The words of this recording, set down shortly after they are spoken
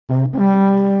Okay,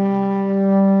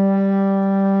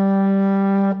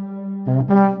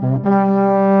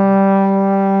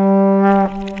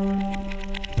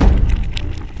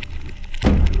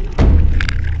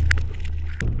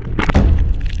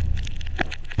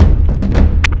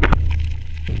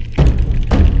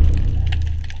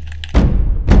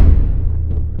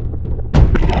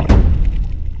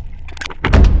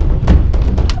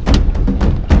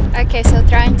 so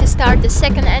trying to start the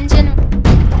second engine.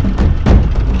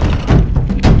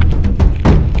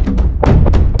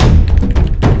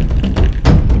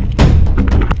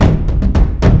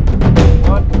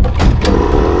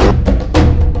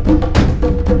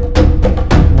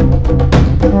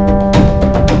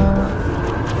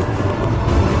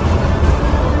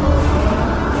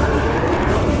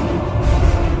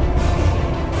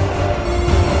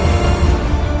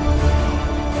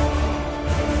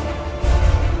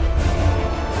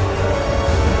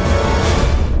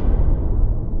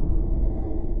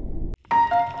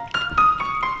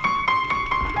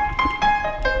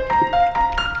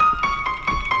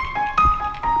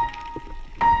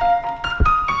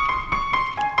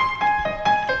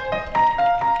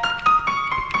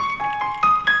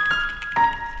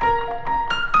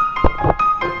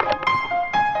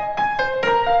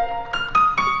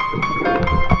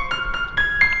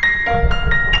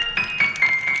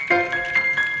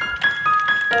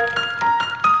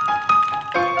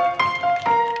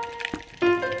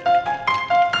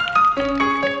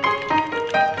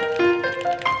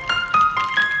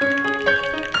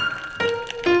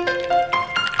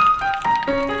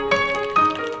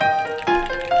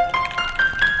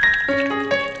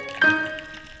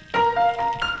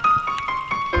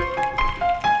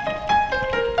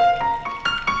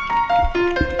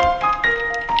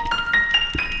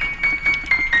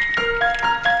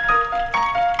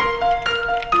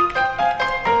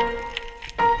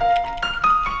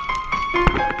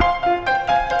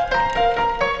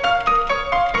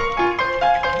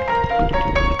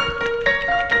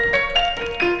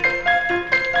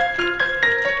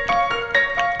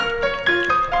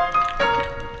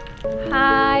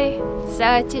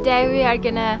 So today we are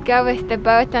gonna go with the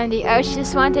boat on the ocean.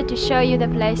 Just wanted to show you the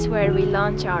place where we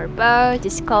launch our boat.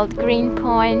 It's called Green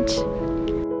Point.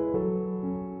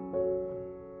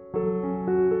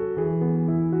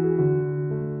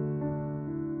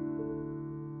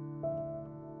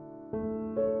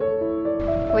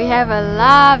 We have a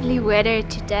lovely weather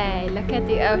today. Look at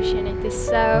the ocean, it is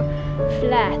so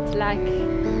flat,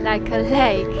 like a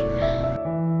lake.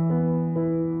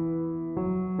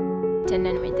 And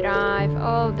then we drive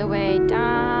all the way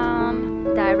down,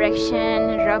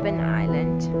 direction Robben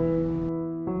Island.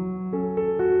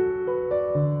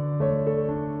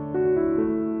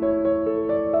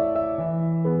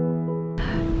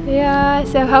 Yeah,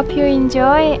 so hope you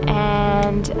enjoy,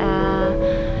 and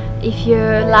if you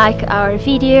like our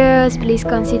videos, please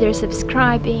consider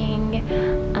subscribing.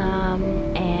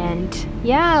 And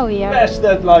yeah, we are... Smash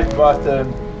that like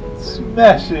button!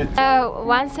 Smash it!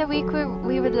 Once a week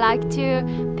we would like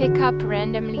to pick up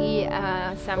randomly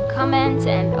some comments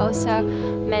and also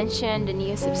mention the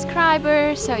new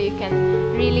subscribers, so you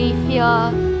can really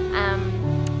feel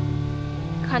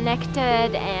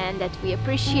connected and that we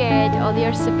appreciate all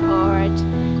your support.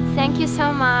 Thank you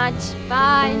so much.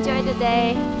 Bye. Enjoy the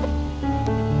day.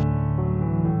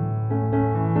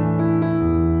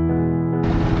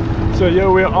 So yeah,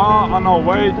 we are on our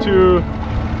way to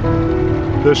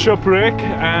the shipwreck,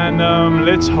 and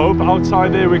let's hope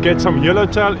outside there we get some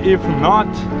yellowtail. If not,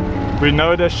 we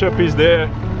know the ship is there,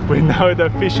 we know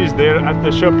the fish is there at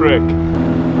the shipwreck.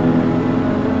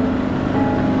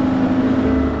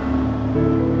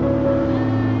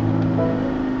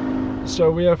 So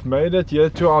we have made it here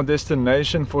to our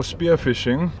destination for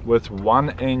spearfishing with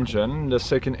one engine. The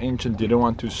second engine didn't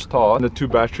want to start. The two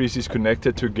batteries is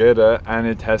connected together and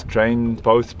it has drained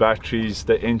both batteries,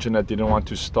 the engine that didn't want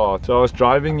to start. So I was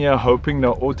driving here hoping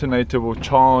the alternator will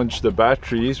charge the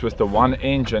batteries with the one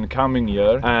engine coming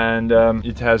here, and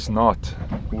it has not.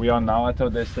 We are now at our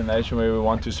destination where we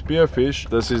want to spearfish.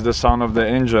 This is the sound of the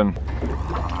engine.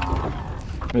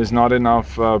 There's not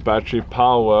enough battery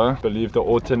power. I believe the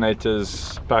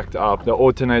alternator's packed up. The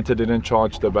alternator didn't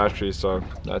charge the battery, so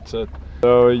that's it.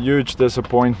 So a huge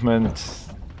disappointment.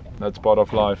 That's part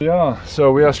of life. Yeah,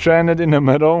 so we are stranded in the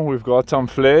middle. We've got some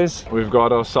flares. We've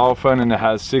got our cell phone and it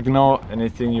has signal.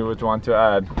 Anything you would want to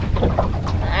add?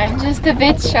 I'm just a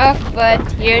bit shocked, but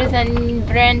here's a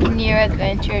brand new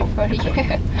adventure for you.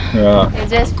 Yeah. It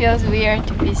just feels weird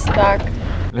to be stuck.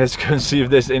 Let's go see if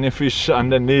there's any fish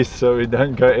underneath so we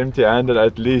don't go empty-handed.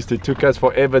 At least it took us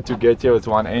forever to get here with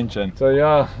one engine. So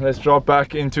yeah, let's drop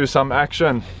back into some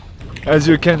action. As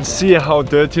you can see how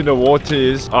dirty the water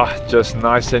is, just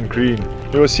nice and green.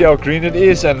 You'll see how green it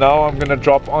is, and now I'm gonna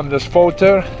drop on this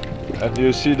filter and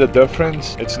you see the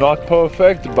difference. It's not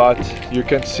perfect, but you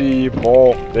can see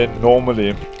more than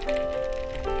normally.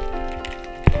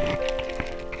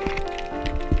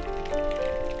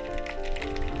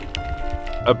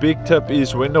 A big tip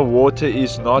is when the water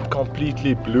is not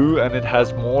completely blue and it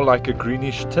has more like a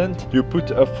greenish tint, you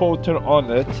put a filter on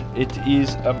it. It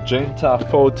is a magenta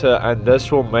filter, and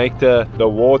this will make the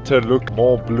water look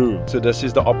more blue. So this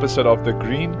is the opposite of the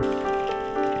green.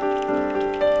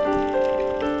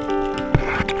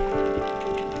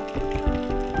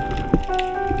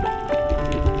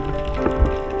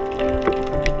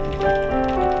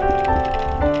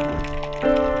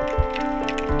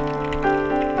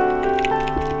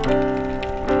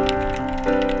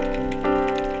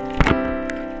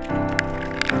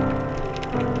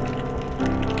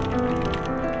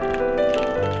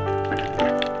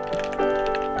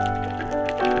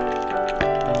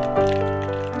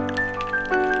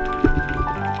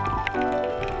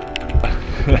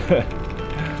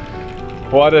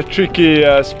 What a tricky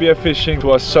spearfishing. It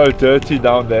was so dirty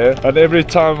down there, and every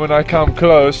time when I come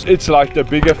close, it's like the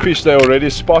bigger fish, they already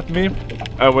spot me,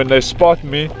 and when they spot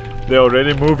me, they're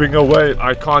already moving away.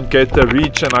 I can't get the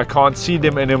reach and I can't see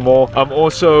them anymore. I'm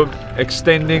also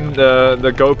extending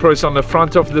the GoPros on the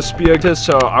front of the spear,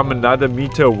 so I'm another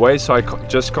meter away, so I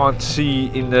just can't see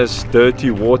in this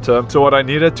dirty water. So what I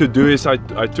needed to do is I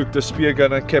took the spear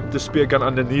gun and kept the spear gun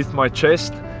underneath my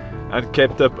chest and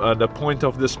kept the point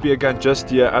of the spear gun just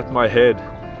here at my head,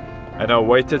 and I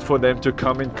waited for them to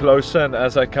come in closer, and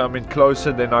as I come in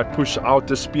closer, then I push out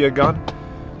the spear gun,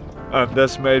 and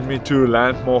this made me to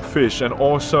land more fish. And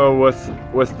also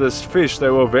with this fish, they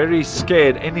were very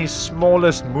scared. Any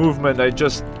smallest movement, they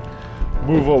just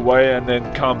move away and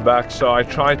then come back. So I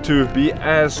tried to be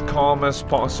as calm as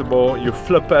possible. You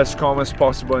flip as calm as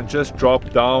possible and just drop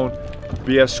down.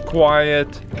 Be as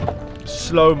quiet.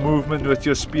 Slow movement with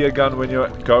your spear gun when you're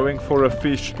going for a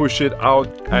fish. Push it out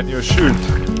and you shoot.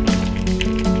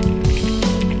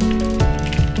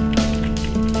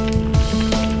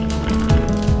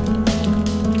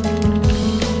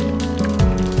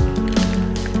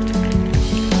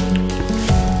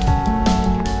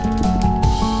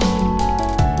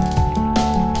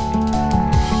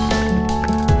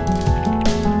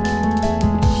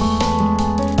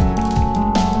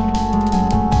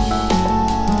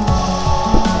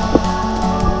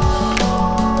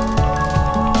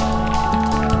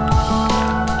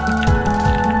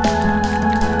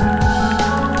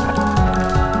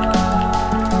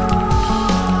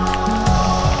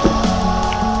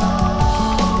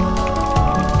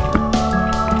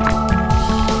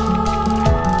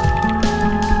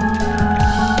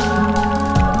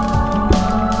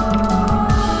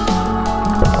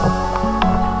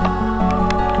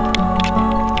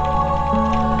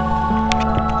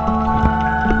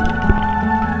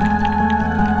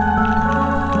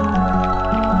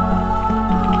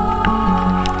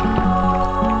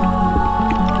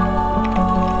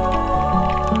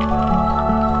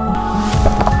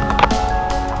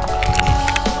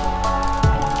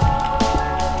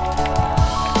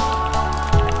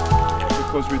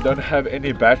 We don't have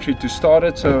any battery to start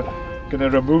it, so gonna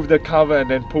remove the cover and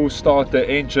then pull start the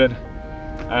engine,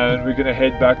 and we're gonna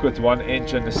head back with one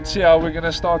engine. Let's see how we're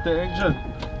gonna start the engine.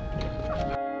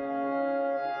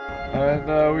 And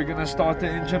we're gonna start the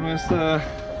engine with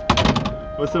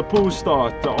the pull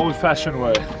start, the old-fashioned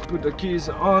way. Put the keys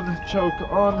on, choke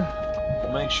on,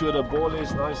 make sure the ball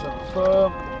is nice and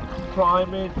firm,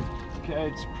 prime it.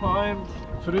 Okay, it's primed.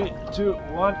 3, 2,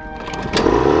 1.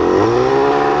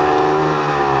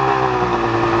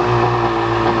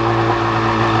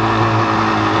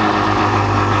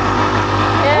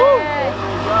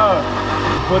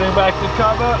 Putting back the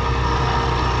cover.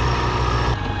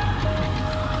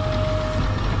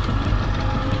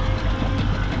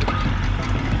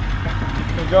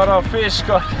 We got our fish,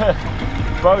 got the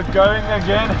boat going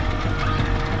again,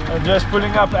 and just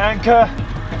pulling up anchor,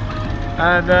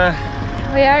 and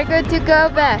we are good to go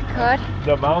back, what?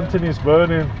 The mountain is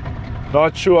burning.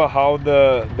 Not sure how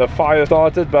the fire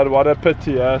started, but what a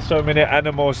pity. So many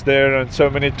animals there, and so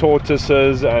many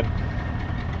tortoises and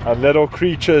little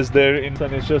creatures there, and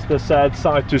it's just a sad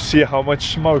sight to see how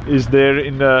much smoke is there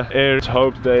in the air. Let's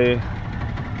hope they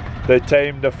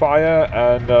tame the fire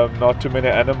and not too many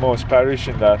animals perish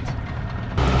in that.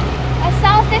 A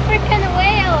South African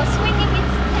whale swinging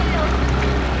its tail.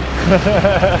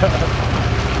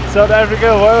 South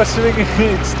African whale swinging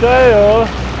its tail.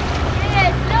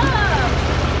 Yes,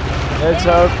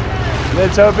 look.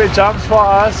 Let's hope it jumps for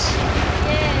us.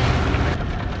 Yes.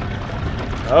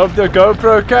 Hope the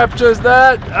GoPro captures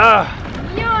that.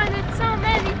 You on it so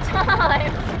many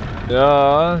times.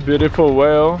 Yeah, beautiful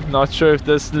whale. Not sure if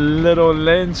this little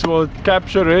lens will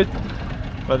capture it,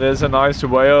 but there's a nice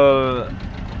whale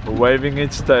waving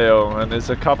its tail, and there's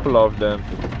a couple of them.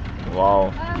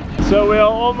 Wow. So we are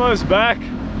almost back.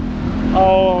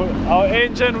 Our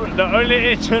engine, the only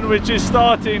engine which is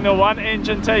starting, the one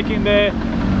engine taking there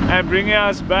and bringing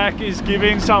us back, is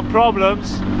giving some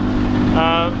problems.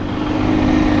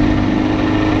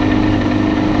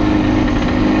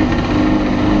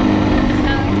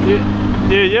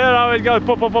 Do you hear how it goes?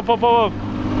 Pop, pop, pop, pop, pop.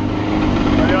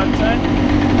 What do you want to say?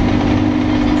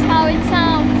 This is how it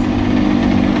sounds.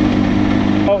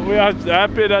 Oh, we are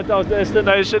happy that our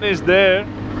destination is there.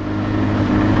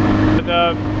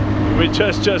 And, we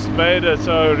just made it,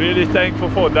 so really thankful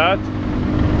for that.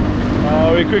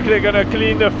 We're quickly gonna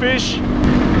clean the fish,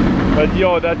 but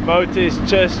yo, that motor is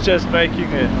just making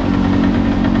it.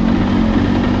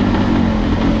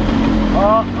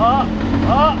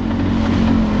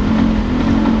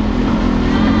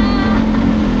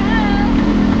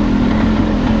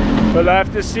 We'll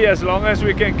have to see, as long as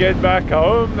we can get back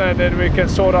home, and then we can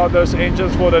sort out those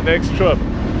engines for the next trip.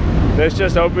 Let's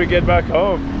just hope we get back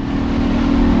home.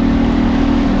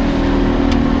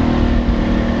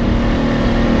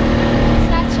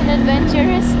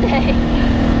 Adventurous day.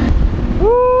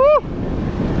 Woo!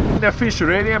 The fish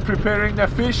ready and preparing the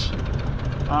fish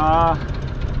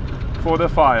for the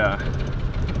fire.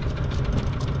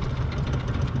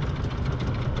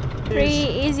 Free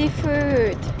easy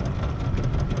food.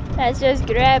 Let's just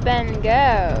grab and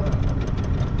go.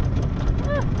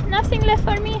 Oh, nothing left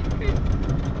for me.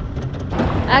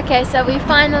 Okay, so we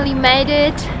finally made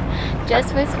it,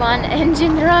 just with one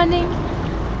engine running.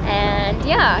 And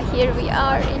yeah, here we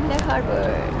are in the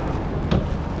harbor.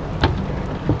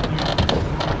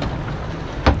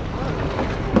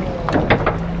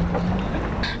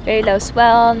 Very low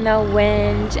swell, no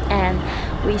wind, and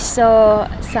we saw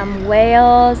some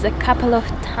whales a couple of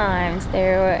times.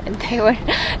 They were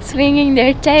swinging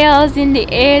their tails in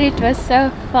the air. It was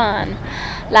so fun,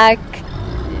 like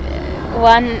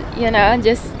one, you know,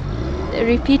 just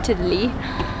repeatedly.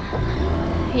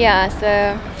 Yeah,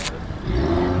 so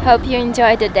hope you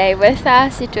enjoyed the day with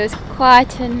us. It was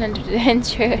quite an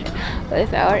adventure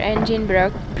with our engine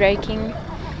breaking,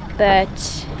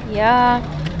 but yeah,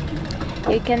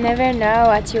 you can never know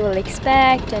what you will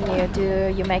expect, and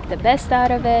you make the best out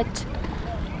of it.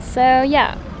 So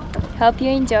yeah, hope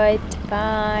you enjoyed.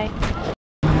 Bye.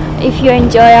 If you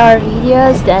enjoy our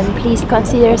videos, then please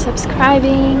consider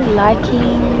subscribing,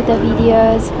 liking the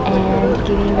videos, and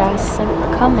giving us some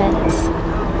comments.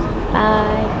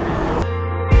 Bye.